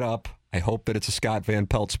Sport. I get up. I hope that it's a Scott Van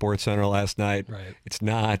Pelt Sports Center last night. Right. It's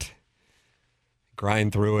not.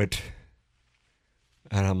 Grind through it.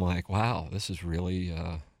 And I'm like, wow, this is really...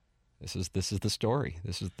 This is the story.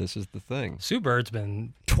 This is the thing. Sue Bird's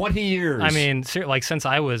been 20 years. I mean, like since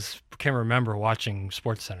I can remember watching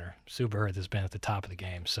SportsCenter, Sue Bird has been at the top of the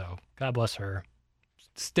game. So God bless her.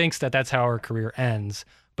 Stinks that that's how her career ends.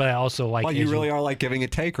 But I also like. Well, you really are like giving a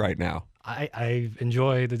take right now. I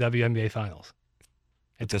enjoy the WNBA finals.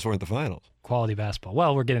 But this weren't the finals. Quality basketball.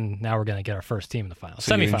 Well, we're going to get our first team in the finals.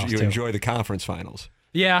 So Semifinals. You too. enjoy the conference finals.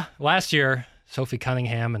 Yeah, last year Sophie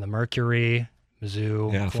Cunningham and the Mercury.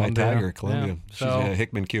 Mizzou, yeah, Fight Tiger, Columbia. Yeah. She's a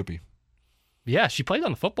Hickman Cupid. Yeah, she played on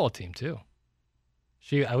the football team too.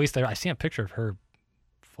 At least I see a picture of her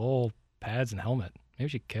full pads and helmet. Maybe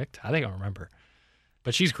she kicked. I think I remember.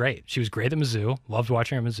 But she's great. She was great at Mizzou. Loved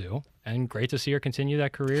watching her at Mizzou, and great to see her continue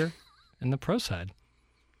that career in the pro side.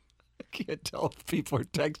 I can't tell if people are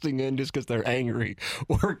texting in just because they're angry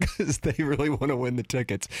or because they really want to win the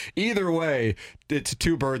tickets. Either way, it's a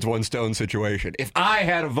two birds, one stone situation. If I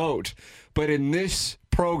had a vote, but in this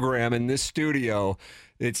program, in this studio,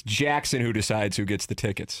 it's Jackson who decides who gets the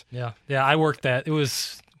tickets. Yeah, I worked that. It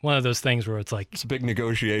was one of those things where it's like... It's a big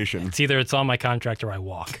negotiation. It's either it's on my contract or I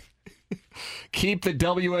walk. Keep the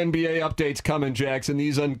WNBA updates coming, Jackson.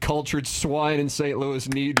 These uncultured swine in St. Louis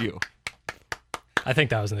need you. I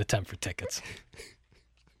think that was an attempt for tickets.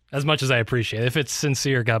 As much as I appreciate it. If it's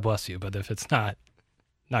sincere, God bless you. But if it's not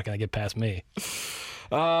going to get past me.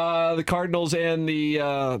 The Cardinals and the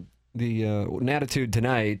attitude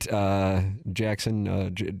tonight.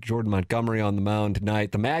 Jackson, Jordan Montgomery on the mound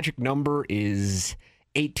tonight. The magic number is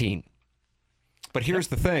 18. But here's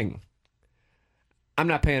the thing. I'm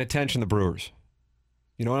not paying attention to the Brewers.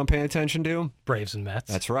 You know what I'm paying attention to? Braves and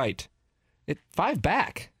Mets. That's right. 5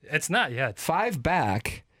 back. It's not yet. 5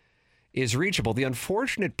 back is reachable. The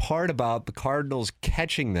unfortunate part about the Cardinals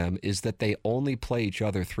catching them is that they only play each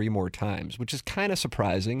other 3 more times, which is kind of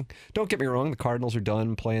surprising. Don't get me wrong, the Cardinals are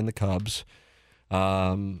done playing the Cubs.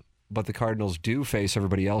 But the Cardinals do face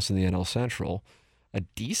everybody else in the NL Central a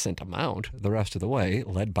decent amount the rest of the way,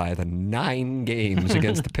 led by the 9 games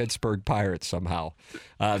against the Pittsburgh Pirates somehow.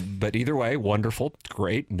 But either way, wonderful,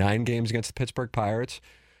 great. 9 games against the Pittsburgh Pirates.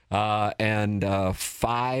 And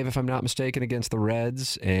 5, if I'm not mistaken, against the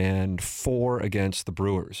Reds, and 4 against the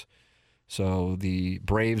Brewers. So the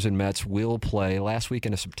Braves and Mets will play last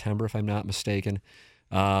weekend of September, if I'm not mistaken.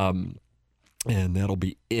 And that'll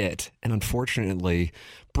be it. And unfortunately,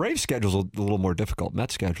 Braves schedule's a little more difficult.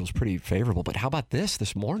 Mets schedule's pretty favorable. But how about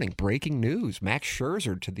this morning? Breaking news. Max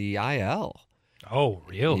Scherzer to the IL. Oh,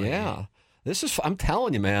 really? Yeah. I'm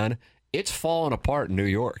telling you, man, it's falling apart in New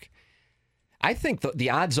York. I think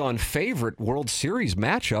the odds-on favorite World Series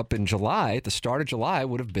matchup in July, at the start of July,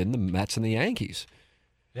 would have been the Mets and the Yankees.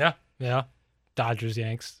 Yeah. Dodgers,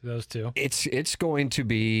 Yanks, those two. It's going to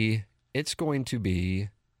be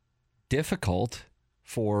difficult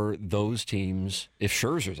for those teams if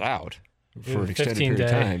Scherzer's out for an extended period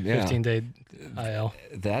of time. Yeah. 15-day IL.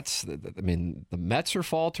 The Mets are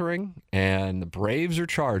faltering and the Braves are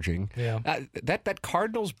charging. Yeah. That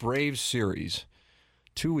Cardinals-Braves series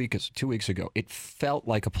 2 weeks ago, it felt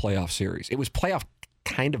like a playoff series. It was playoff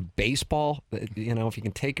kind of baseball. You know, if you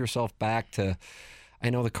can take yourself back to, I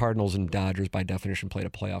know the Cardinals and Dodgers by definition played a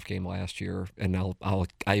playoff game last year, and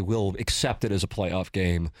I will accept it as a playoff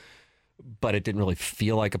game, but it didn't really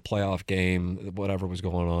feel like a playoff game. Whatever was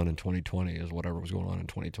going on in 2020 is whatever was going on in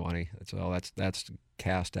 2020. So that's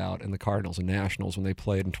cast out. And the Cardinals and Nationals, when they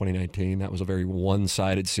played in 2019, that was a very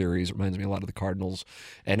one-sided series. It reminds me a lot of the Cardinals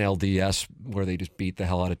NLDS, where they just beat the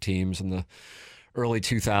hell out of teams in the early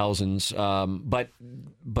 2000s.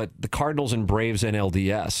 But the Cardinals and Braves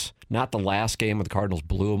NLDS, not the last game where the Cardinals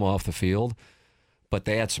blew them off the field, but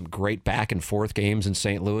they had some great back-and-forth games in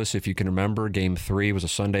St. Louis. If you can remember, Game 3 was a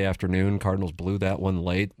Sunday afternoon. Cardinals blew that one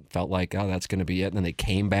late. Felt like, oh, that's going to be it. And then they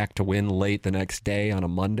came back to win late the next day on a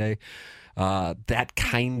Monday. That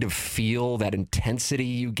kind of feel, that intensity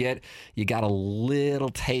you got a little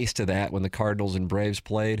taste of that when the Cardinals and Braves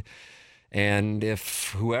played. And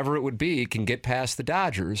if whoever it would be can get past the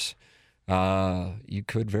Dodgers, you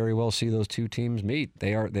could very well see those two teams meet.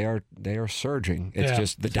 They are surging. It's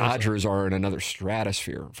just the Dodgers are in another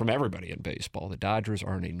stratosphere from everybody in baseball. The Dodgers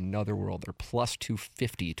are in another world. They're plus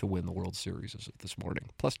 250 to win the World Series this morning.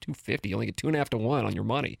 Plus 250. You only get 2.5 to 1 on your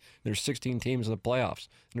money. There's 16 teams in the playoffs,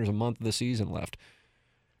 and there's a month of the season left.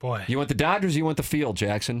 Boy. You want the Dodgers or you want the field,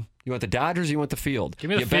 Jackson? You want the Dodgers or you want the field? Give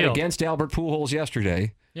me the field. field. You bet against Albert Pujols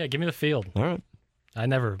yesterday. Yeah, give me the field. All right. I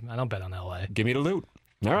don't bet on LA. Give me the loot.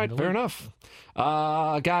 All right, fair enough.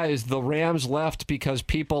 Guys, the Rams left because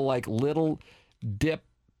people like Little Dip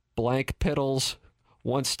Blank Piddles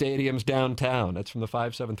want stadiums downtown. That's from the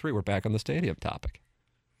 573. We're back on the stadium topic.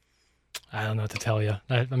 I don't know what to tell you.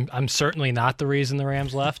 I'm certainly not the reason the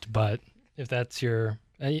Rams left, but if that's your...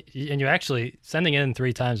 And you actually, sending it in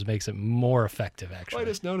 3 times makes it more effective, actually. Well, I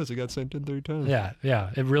just noticed it got sent in 3 times.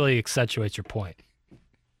 Yeah. It really accentuates your point.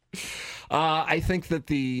 I think that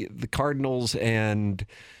the Cardinals and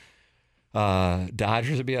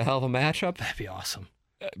Dodgers would be a hell of a matchup. That'd be awesome.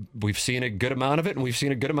 We've seen a good amount of it, and we've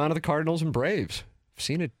seen a good amount of the Cardinals and Braves. I've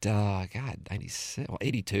seen it, 96,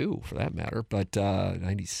 82 for that matter, but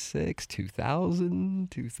 96, 2000,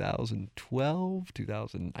 2012,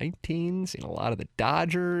 2019, seen a lot of the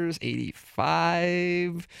Dodgers,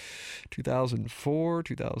 85, 2004,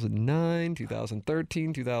 2009,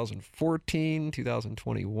 2013, 2014,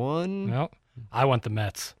 2021. No, I want the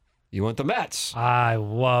Mets. You want the Mets? I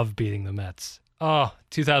love beating the Mets. Oh,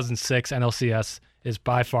 2006 NLCS is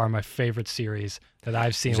by far my favorite series that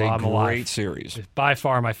I've seen while I'm alive. It's a great series. It's by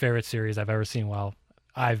far my favorite series I've ever seen while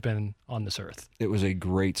I've been on this earth. It was a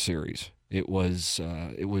great series. It was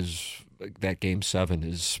that Game 7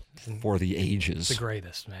 is for the ages. The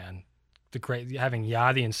greatest, man. Having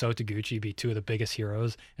Yadi and Sotaguchi be 2 of the biggest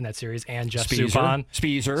heroes in that series, and Jeff Suppan.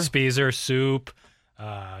 Speezer, Soup.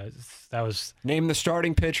 That was... Name the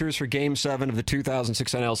starting pitchers for Game 7 of the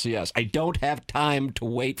 2006 NLCS. I don't have time to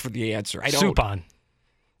wait for the answer. I don't. Suppan.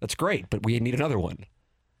 That's great, but we need another one.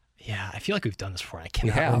 Yeah, I feel like we've done this before. I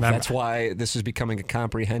cannot remember. That's why this is becoming a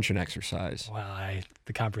comprehension exercise. Well,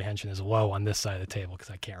 the comprehension is low on this side of the table because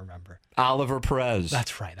I can't remember. Oliver Perez.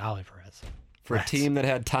 That's right, Oliver Perez. For a team that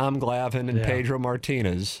had Tom Glavine and Pedro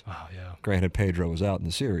Martinez. Oh, yeah. Granted, Pedro was out in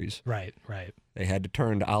the series. Right. They had to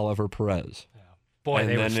turn to Oliver Perez. Boy,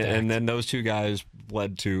 were stacked. And then those 2 guys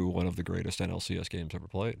led to one of the greatest NLCS games ever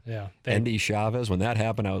played. Yeah. Endy Chavez, when that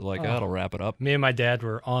happened, I was like, that'll wrap it up. Me and my dad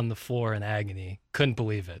were on the floor in agony. Couldn't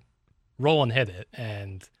believe it. Roland hit it.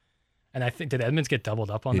 And I think, did Edmonds get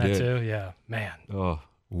doubled up on that too? Yeah. Man. Oh.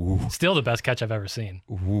 Ooh. Still the best catch I've ever seen.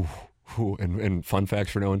 Ooh. And fun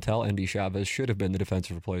facts for no one tell, Endy Chavez should have been the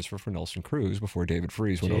defensive replacer for Nelson Cruz before David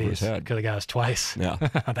Freese went over his head. Could have got us twice. Yeah.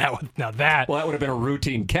 Well, that would have been a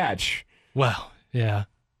routine catch. Well, yeah.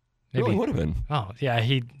 Maybe really would have been. Oh, yeah,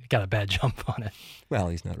 he got a bad jump on it. Well,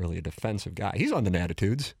 he's not really a defensive guy. He's on the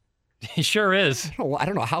Natitudes. He sure is. I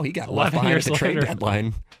don't know how he got left behind at the trade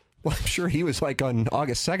deadline. Well, I'm sure he was like on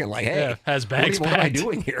August 2nd, like, hey, has bags what am I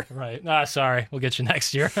doing here? Right. Sorry. We'll get you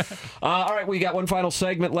next year. All right, we got one final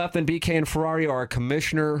segment left. Then BK and Ferrario, our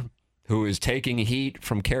commissioner, who is taking heat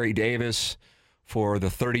from Kerry Davis for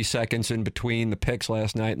the 30 seconds in between the picks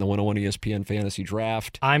last night in the 101 ESPN Fantasy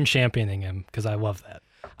Draft. I'm championing him because I love that.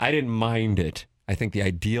 I didn't mind it. I think the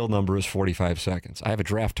ideal number is 45 seconds. I have a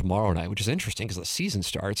draft tomorrow night, which is interesting because the season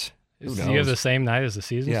starts. Who knows? Do you have the same night as the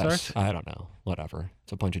season starts? I don't know. Whatever.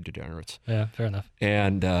 It's a bunch of degenerates. Yeah, fair enough.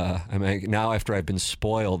 And now after I've been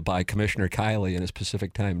spoiled by Commissioner Kiley and his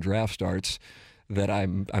Pacific Time draft starts, that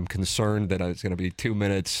I'm concerned that it's going to be 2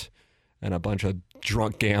 minutes and a bunch of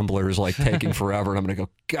drunk gamblers like taking forever. And I'm going to go,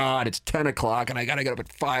 God, it's 10 o'clock and I got to get up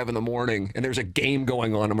at 5 in the morning and there's a game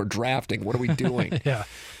going on and we're drafting. What are we doing? Yeah.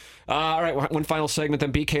 All right, one final segment,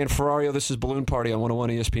 then BK and Ferrario. This is Balloon Party on 101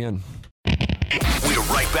 ESPN. We're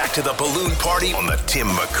right back to the Balloon Party on the Tim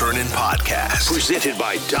McKernan Podcast. Presented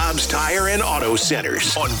by Dobbs Tire and Auto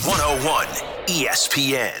Centers on 101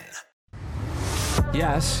 ESPN.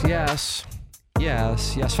 Yes.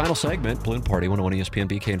 Final segment, Balloon Party, 101 ESPN,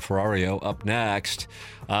 BK and Ferrario. Up next.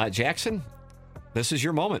 Jackson, this is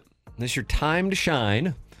your moment. This is your time to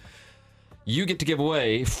shine. You get to give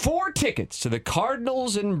away 4 tickets to the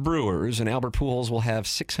Cardinals and Brewers, and Albert Pujols will have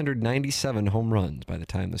 697 home runs by the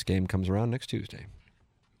time this game comes around next Tuesday.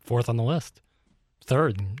 4th on the list.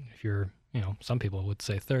 3rd, if you're, some people would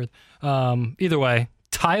say 3rd. Either way,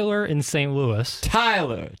 Tyler in St. Louis.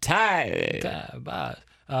 Tyler.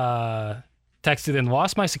 Texted in,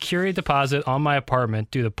 lost my security deposit on my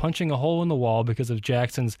apartment due to punching a hole in the wall because of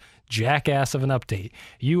Jackson's jackass of an update.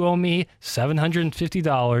 You owe me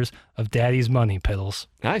 $750 of daddy's money, Piddles.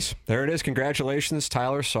 Nice. There it is. Congratulations,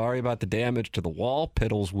 Tyler. Sorry about the damage to the wall.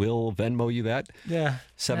 Piddles will Venmo you that. Yeah.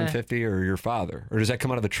 $750 or your father? Or does that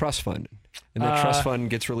come out of the trust fund? And that trust fund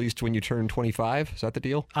gets released when you turn 25? Is that the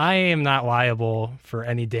deal? I am not liable for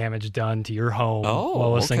any damage done to your home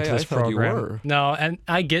while listening to this program. You were. No, and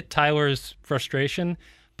I get Tyler's frustration,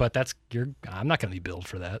 but I'm not going to be billed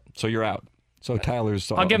for that. So you're out. So Tyler's...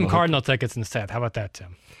 I'll give him Cardinal tickets instead. How about that,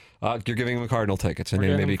 Tim? You're giving him Cardinal tickets, and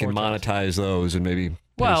maybe he can monetize those and maybe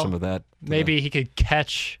pay some of that. Maybe he could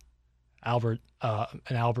catch an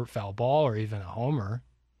Albert foul ball or even a homer.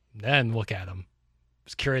 Then look at him.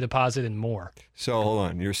 Security deposit and more. So hold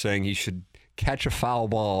on. You're saying he should catch a foul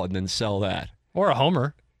ball and then sell that? Or a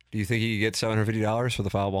homer. Do you think he could get $750 for the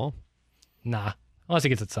foul ball? Nah. Unless he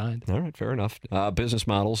gets it signed. All right, fair enough. Business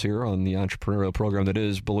models here on the entrepreneurial program that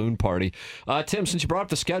is Balloon Party. Tim, since you brought up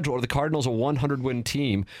the schedule, are the Cardinals a 100-win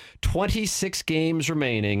team? 26 games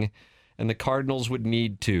remaining, and the Cardinals would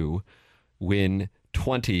need to win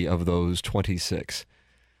 20 of those 26.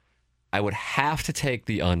 I would have to take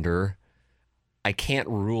the under. I can't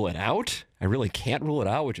rule it out. I really can't rule it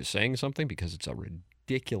out, which is saying something because it's a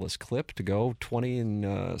ridiculous clip to go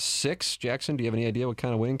 20-6. Jackson, do you have any idea what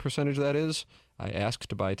kind of winning percentage that is? I asked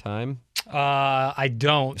to buy time. I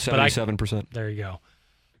don't. 77%. There you go.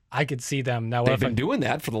 I could see them. Now, They've been doing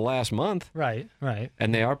that for the last month. Right.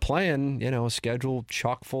 And they are playing, a schedule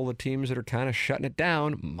chock full of teams that are kind of shutting it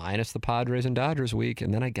down, minus the Padres and Dodgers week.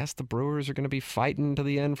 And then I guess the Brewers are going to be fighting to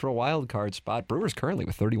the end for a wild card spot. Brewers currently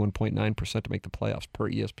with 31.9% to make the playoffs per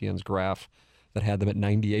ESPN's graph that had them at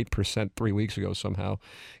 98% 3 weeks ago somehow.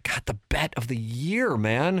 God, the bet of the year,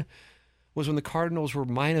 man, was when the Cardinals were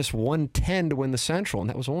minus 110 to win the Central, and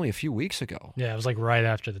that was only a few weeks ago. Yeah, it was like right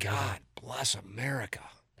after the God bless America.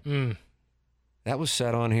 Mm. That was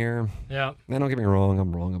set on here. Yeah. Now, don't get me wrong.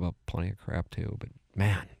 I'm wrong about plenty of crap, too. But,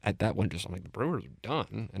 man, at that one, I'm like, the Brewers are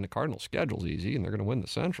done, and the Cardinals' schedule's easy, and they're going to win the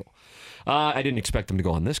Central. I didn't expect them to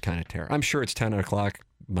go on this kind of tear. I'm sure it's 10 o'clock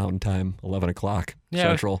Mountain Time, 11 o'clock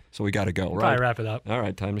Central, so we got to go, right? Probably wrap it up. All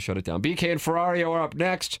right, time to shut it down. BK and Ferrari are up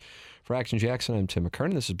next. For Action Jackson, I'm Tim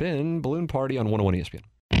McKernan. This has been Balloon Party on 101 ESPN.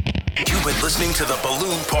 You've been listening to the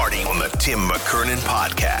Balloon Party on the Tim McKernan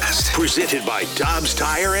Podcast. Presented by Dobbs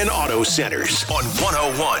Tire and Auto Centers on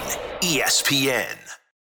 101 ESPN.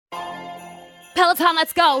 Peloton,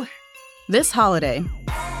 let's go. This holiday,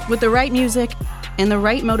 with the right music and the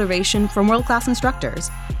right motivation from world-class instructors,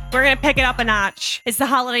 we're going to pick it up a notch. It's the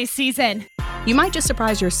holiday season. You might just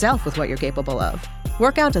surprise yourself with what you're capable of.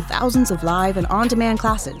 Work out to thousands of live and on-demand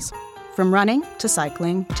classes, from running to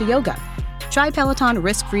cycling to yoga. Try Peloton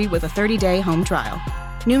risk-free with a 30-day home trial.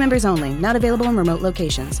 New members only, not available in remote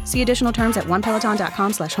locations. See additional terms at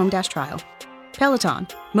onepeloton.com/home-trial. Peloton,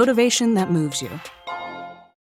 motivation that moves you.